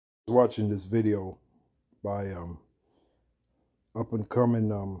watching this video by up and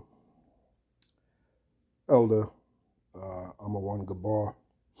coming elder AhmawanGabar,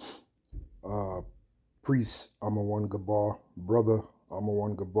 priest AhmawanGabar, brother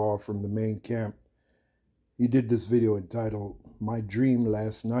AhmawanGabar from the main camp. He did this video entitled "My Dream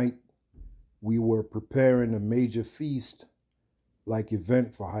Last Night. We were preparing a major feast like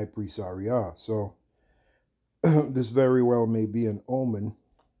event for High Priest Ariah." So this very well may be an omen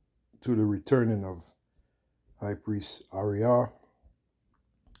to the returning of High Priest Ariah.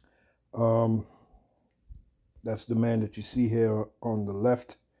 That's the man that you see here on the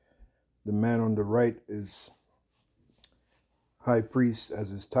left. The man on the right is High Priest, as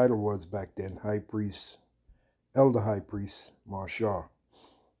his title was back then, High Priest, Elder High Priest Marshall.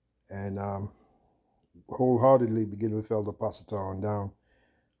 And wholeheartedly, beginning with Elder Apostle on down,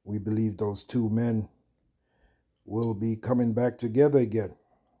 we believe those two men will be coming back together again.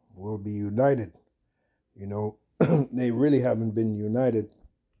 Will be united. You know, they really haven't been united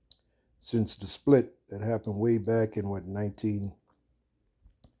since the split that happened way back in what,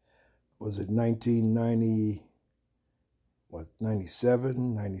 1990, what,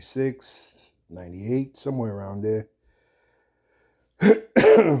 97, 96, 98, somewhere around there.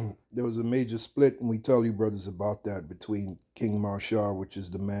 There was a major split, and we tell you brothers about that, between King Marshall, which is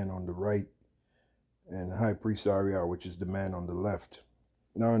the man on the right, and High Priest Ariah, which is the man on the left.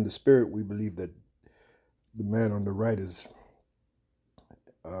 Now in the spirit, we believe that the man on the right is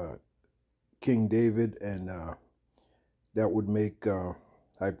King David, and that would make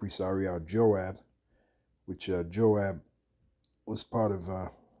High Priest Ariah Joab, which Joab was part of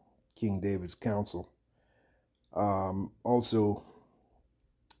King David's council. Also,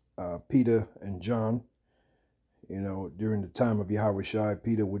 Peter and John, you know, during the time of Yahushua,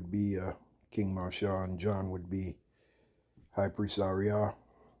 Peter would be King Marshall, and John would be High Priest Ariah.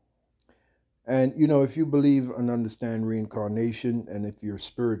 And, you know, if you believe and understand reincarnation, and if you're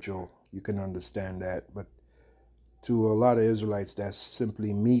spiritual, you can understand that. But to a lot of Israelites, that's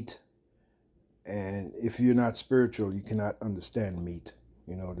simply meat. And if you're not spiritual, you cannot understand meat.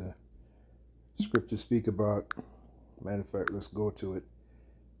 You know, the scriptures speak about, matter of fact, let's go to it.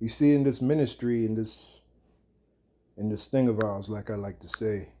 You see, in this ministry, in this thing of ours, like I like to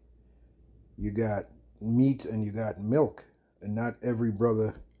say, you got meat and you got milk. And not every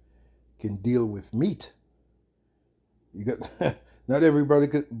brother can deal with meat. You got not every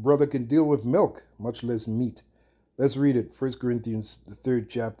brother can deal with milk, much less meat. Let's read it. 1 Corinthians, the 3rd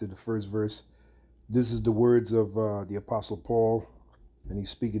chapter, the 1st verse. This is the words of the Apostle Paul, and he's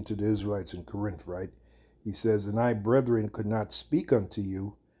speaking to the Israelites in Corinth, right? He says, "And I, brethren, could not speak unto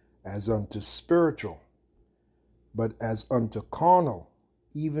you as unto spiritual, but as unto carnal,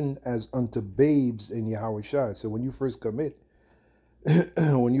 even as unto babes in Yahushua." So when you first come in,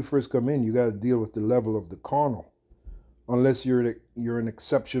 you got to deal with the level of the carnal. Unless you're an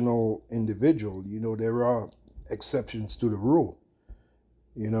exceptional individual, you know, there are exceptions to the rule,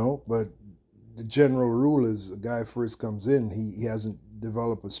 you know, but the general rule is a guy first comes in, he hasn't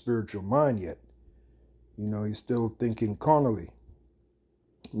developed a spiritual mind yet. You know, he's still thinking carnally.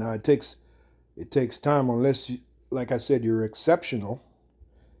 Now it takes time, unless you, like I said, you're exceptional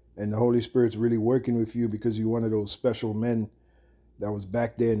and the Holy Spirit's really working with you because you're one of those special men that was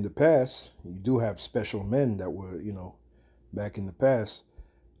back there in the past. You do have special men that were, you know, back in the past.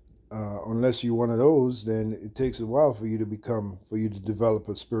 Unless you're one of those, then it takes a while for you to develop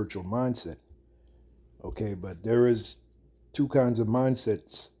a spiritual mindset. Okay, but there is two kinds of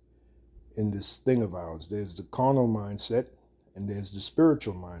mindsets in this thing of ours. There's the carnal mindset and there's the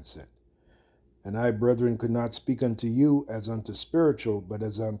spiritual mindset. "And I, brethren, could not speak unto you as unto spiritual, but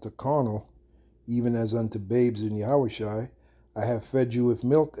as unto carnal, even as unto babes in Yahushua. I have fed you with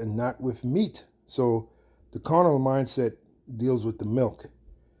milk and not with meat." So the carnal mindset deals with the milk.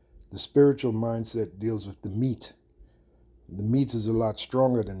 The spiritual mindset deals with the meat. The meat is a lot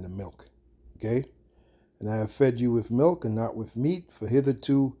stronger than the milk. Okay? "And I have fed you with milk and not with meat, for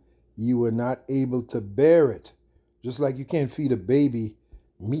hitherto you were not able to bear it." Just like you can't feed a baby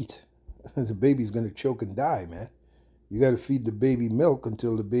meat. The baby's going to choke and die, man. You got to feed the baby milk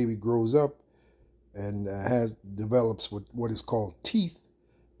until the baby grows up and develops what is called teeth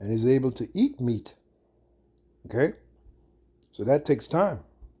and is able to eat meat. Okay? So that takes time.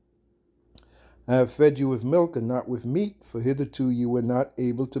 "I have fed you with milk and not with meat, for hitherto you were not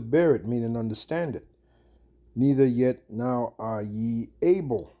able to bear it," meaning understand it. "Neither yet now are ye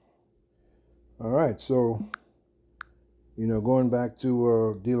able." All right, so, you know, going back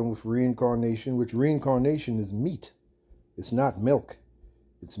to dealing with reincarnation, which reincarnation is meat. It's not milk.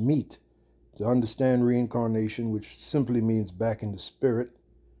 It's meat. To understand reincarnation, which simply means back in the spirit,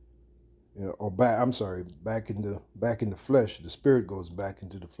 You know, or back. I'm sorry, back in the flesh. The spirit goes back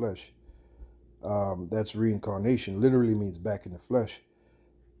into the flesh. That's reincarnation. Literally means back in the flesh.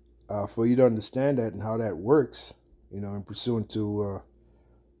 For you to understand that and how that works, you know, in pursuant to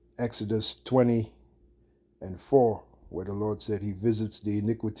Exodus 20:4, where the Lord said He visits the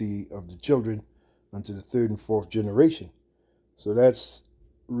iniquity of the children unto the third and fourth generation. So that's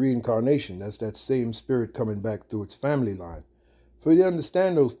reincarnation. That's that same spirit coming back through its family line. For you to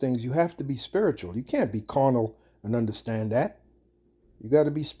understand those things, you have to be spiritual. You can't be carnal and understand that. You got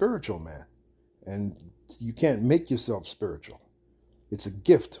to be spiritual, man. And you can't make yourself spiritual. It's a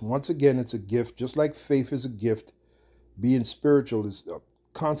gift. Once again, it's a gift. Just like faith is a gift, being spiritual is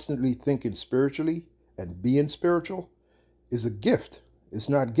constantly thinking spiritually, and being spiritual is a gift. It's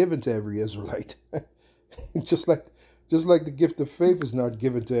not given to every Israelite. just like the gift of faith is not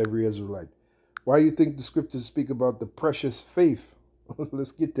given to every Israelite. Why do you think the scriptures speak about the precious faith?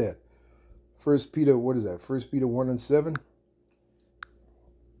 Let's get that. First Peter, what is that? First Peter 1:7.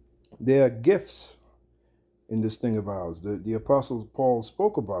 There are gifts in this thing of ours. The Apostle Paul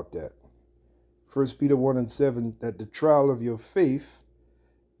spoke about that. First Peter 1:7, that the trial of your faith,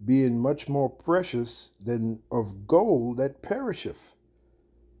 being much more precious than of gold that perisheth.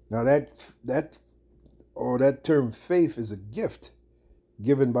 Now that term faith is a gift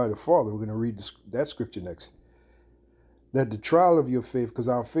given by the Father. We're going to read that scripture next. That the trial of your faith, because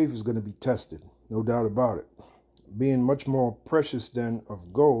our faith is going to be tested, no doubt about it, being much more precious than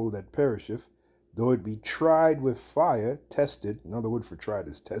of gold that perisheth, though it be tried with fire, tested. Another word for tried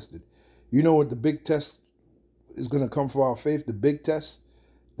is tested. You know what the big test is going to come for our faith? The big test?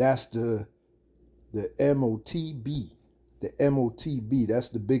 That's the MOTB. The MOTB, that's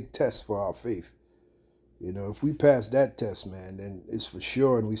the big test for our faith. You know, if we pass that test, man, then it's for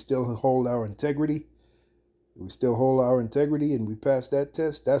sure, and we still hold our integrity. And we pass that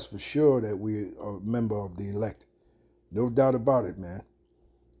test, that's for sure that we are a member of the elect. No doubt about it, man.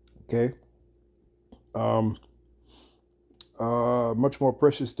 Okay? Much more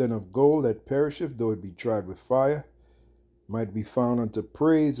precious than of gold that perisheth, though it be tried with fire, might be found unto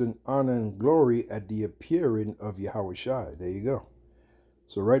praise and honor and glory at the appearing of Yahushua. There you go.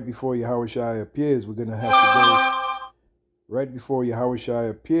 So right before Yahushua appears, we're going to have to go. Right before Yahushua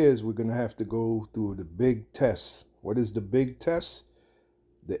appears, we're going to have to go through the big test. What is the big test?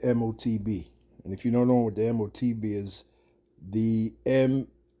 The MOTB. And if you don't know what the MOTB is, the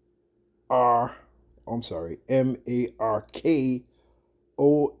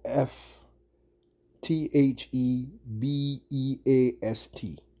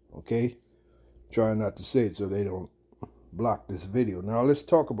Okay? Try not to say it so they don't block this video. Now let's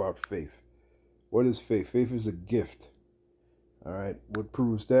talk about faith. What is faith? Faith is a gift. All right. What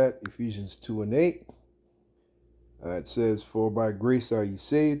proves that? Ephesians 2:8. It says, "For by grace are ye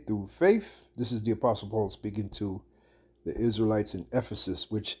saved through faith." This is the Apostle Paul speaking to the Israelites in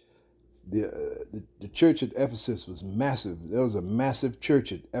Ephesus, which the church at Ephesus was massive. There was a massive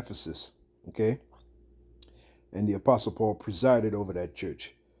church at Ephesus. Okay. And the Apostle Paul presided over that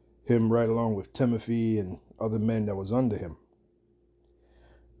church. Him right along with Timothy and other men that was under him.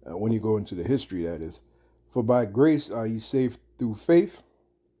 When you go into the history, that is. "For by grace are ye saved through faith,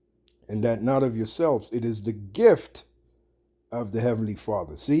 and that not of yourselves. It is the gift of the Heavenly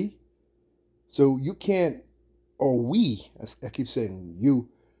Father." See? So you can't, or we, I keep saying you,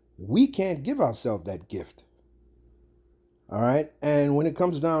 we can't give ourselves that gift. All right? And when it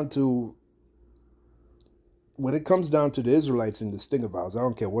comes down to the Israelites in this thing of ours, I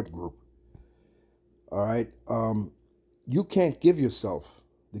don't care what group. All right? You can't give yourself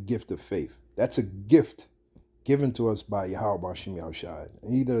the gift of faith. That's a gift given to us by Yahweh Shem Yahushua.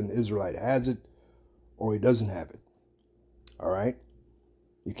 Either an Israelite has it or he doesn't have it. All right?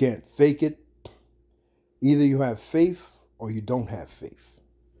 You can't fake it. Either you have faith or you don't have faith.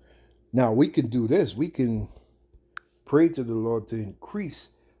 Now, we can do this. We can pray to the Lord to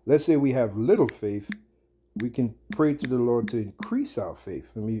increase. Let's say we have little faith. We can pray to the Lord to increase our faith.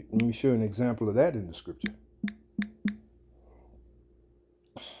 Let me show you an example of that in the scripture.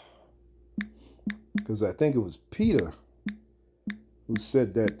 Because I think it was Peter who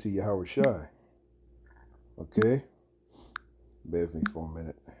said that to Yahushua. Okay? Bear with me for a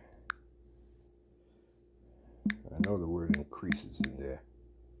minute. I know the word increases in there.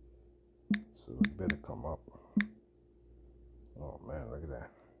 So it better come up. Oh man, look at that.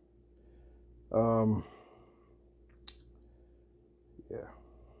 Yeah.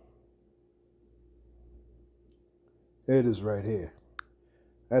 It is right here.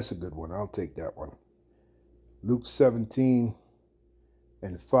 That's a good one. I'll take that one. Luke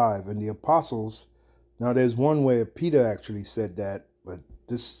 17:5. And the apostles, now there's one where Peter actually said that, but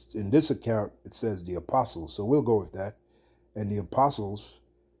in this account, it says the apostles. So we'll go with that. And the apostles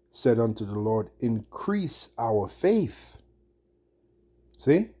said unto the Lord, increase our faith.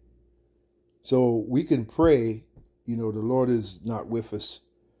 See? So we can pray, the Lord is not with us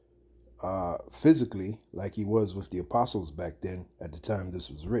physically like he was with the apostles back then at the time this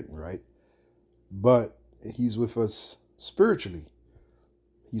was written, right? But he's with us spiritually.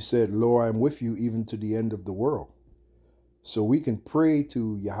 He said, lo, I am with you even to the end of the world. So we can pray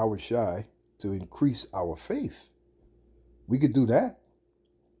to Yahweh Shai to increase our faith. We could do that.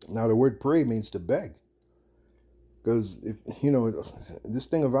 Now, the word pray means to beg. Because, this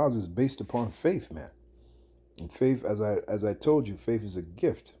thing of ours is based upon faith, man. And faith, as I told you, faith is a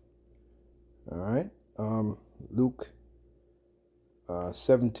gift. All right? Luke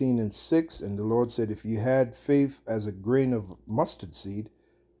 17:6, and the Lord said, if you had faith as a grain of mustard seed,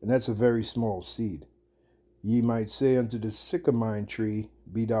 and that's a very small seed, ye might say unto the sycamore tree,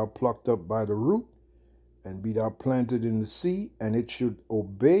 be thou plucked up by the root, and be thou planted in the sea, and it should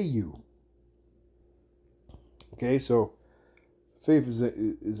obey you. Okay, so faith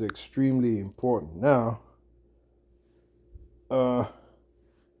is extremely important. Now,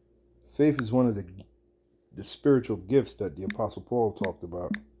 faith is one of the spiritual gifts that the Apostle Paul talked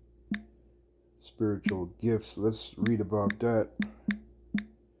about. Spiritual gifts. Let's read about that.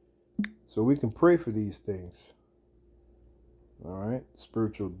 So we can pray for these things. All right,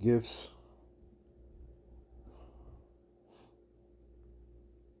 spiritual gifts.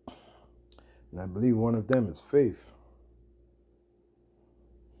 And I believe one of them is faith.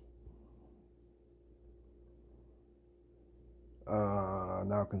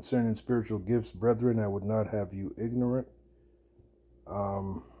 Now concerning spiritual gifts, brethren, I would not have you ignorant.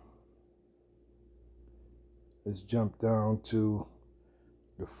 Let's jump down to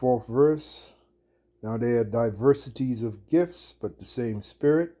the 4th verse. Now there are diversities of gifts, but the same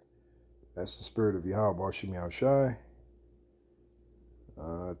Spirit. That's the Spirit of Yahweh Shem Yahushai.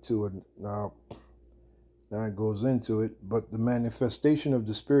 Now it goes into it. But the manifestation of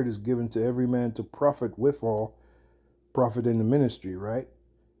the Spirit is given to every man to profit withal, profit in the ministry, right?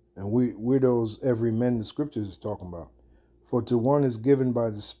 And we're those every man the scriptures is talking about. For to one is given by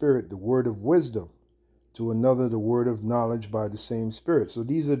the Spirit the word of wisdom, to another the word of knowledge by the same Spirit. So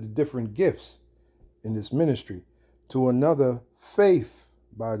these are the different gifts in this ministry. To another, faith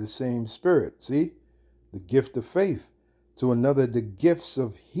by the same Spirit. See? The gift of faith. To another, the gifts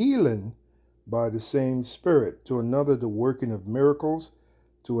of healing by the same Spirit. To another, the working of miracles.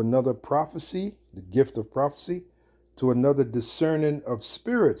 To another, prophecy, the gift of prophecy. To another, discerning of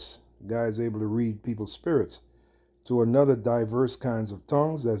spirits. Guys able to read people's spirits. To another, diverse kinds of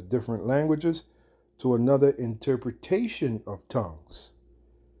tongues. That's different languages. To another, interpretation of tongues.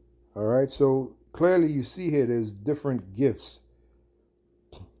 All right, so clearly you see here there's different gifts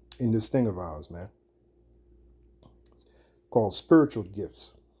in this thing of ours, man. It's called spiritual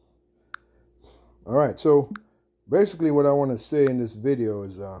gifts. All right, so basically what I want to say in this video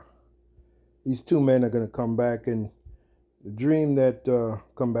is these two men are going to come back, and the dream that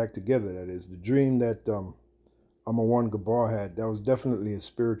come back together, that is, the dream that AhmawanGabar had, that was definitely a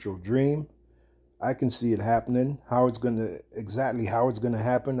spiritual dream. I can see it happening. Exactly how it's going to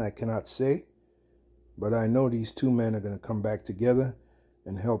happen, I cannot say. But I know these two men are going to come back together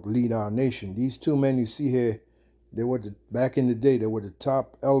and help lead our nation. These two men you see here, back in the day, they were the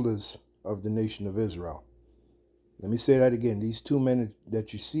top elders of the nation of Israel. Let me say that again. These two men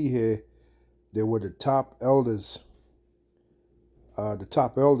that you see here, they were the top elders of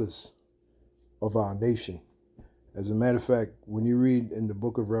our nation. As a matter of fact, when you read in the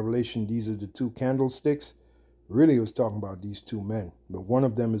book of Revelation, these are the two candlesticks. Really, it was talking about these two men. But one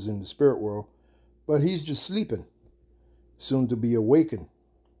of them is in the spirit world, but he's just sleeping, soon to be awakened.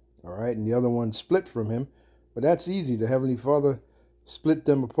 All right, and the other one split from him. But that's easy. The Heavenly Father split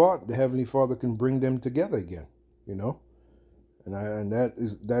them apart. The Heavenly Father can bring them together again, And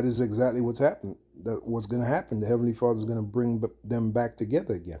that is exactly what's happened. What's going to happen. The Heavenly Father is going to bring them back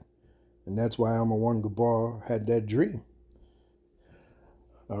together again. And that's why AhmawanGabar had that dream.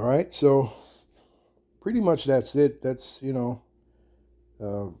 All right, so pretty much that's it. That's,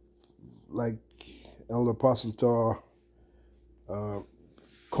 like Elder Apostle Tar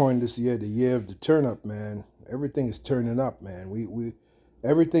coined this year, the year of the turn up, man. Everything is turning up, man.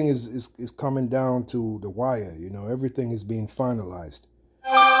 Everything is coming down to the wire, Everything is being finalized.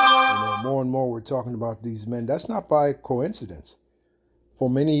 More and more we're talking about these men. That's not by coincidence. For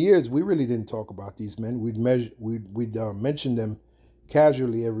many years, we really didn't talk about these men. We'd mention them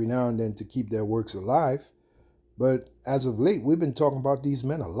casually every now and then to keep their works alive. But as of late, we've been talking about these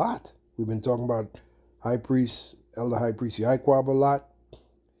men a lot. We've been talking about Elder High Priest Yaquab a lot.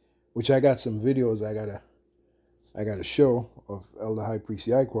 which I got some videos I gotta show of Elder High Priest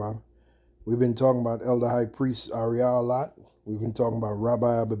Yaquab. We've been talking about Elder High Priest Ariel a lot. We've been talking about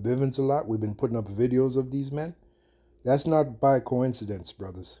Rabbi Abba Bivens a lot. We've been putting up videos of these men. That's not by coincidence,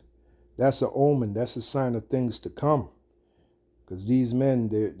 brothers. That's an omen. That's a sign of things to come. Because these men,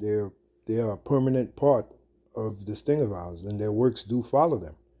 they are a permanent part of this thing of ours, and their works do follow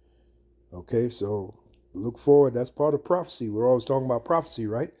them. Okay, so look forward. That's part of prophecy. We're always talking about prophecy,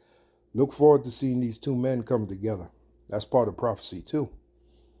 right? Look forward to seeing these two men come together. That's part of prophecy too.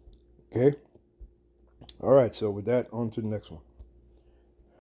 Okay? All right, so with that, on to the next one.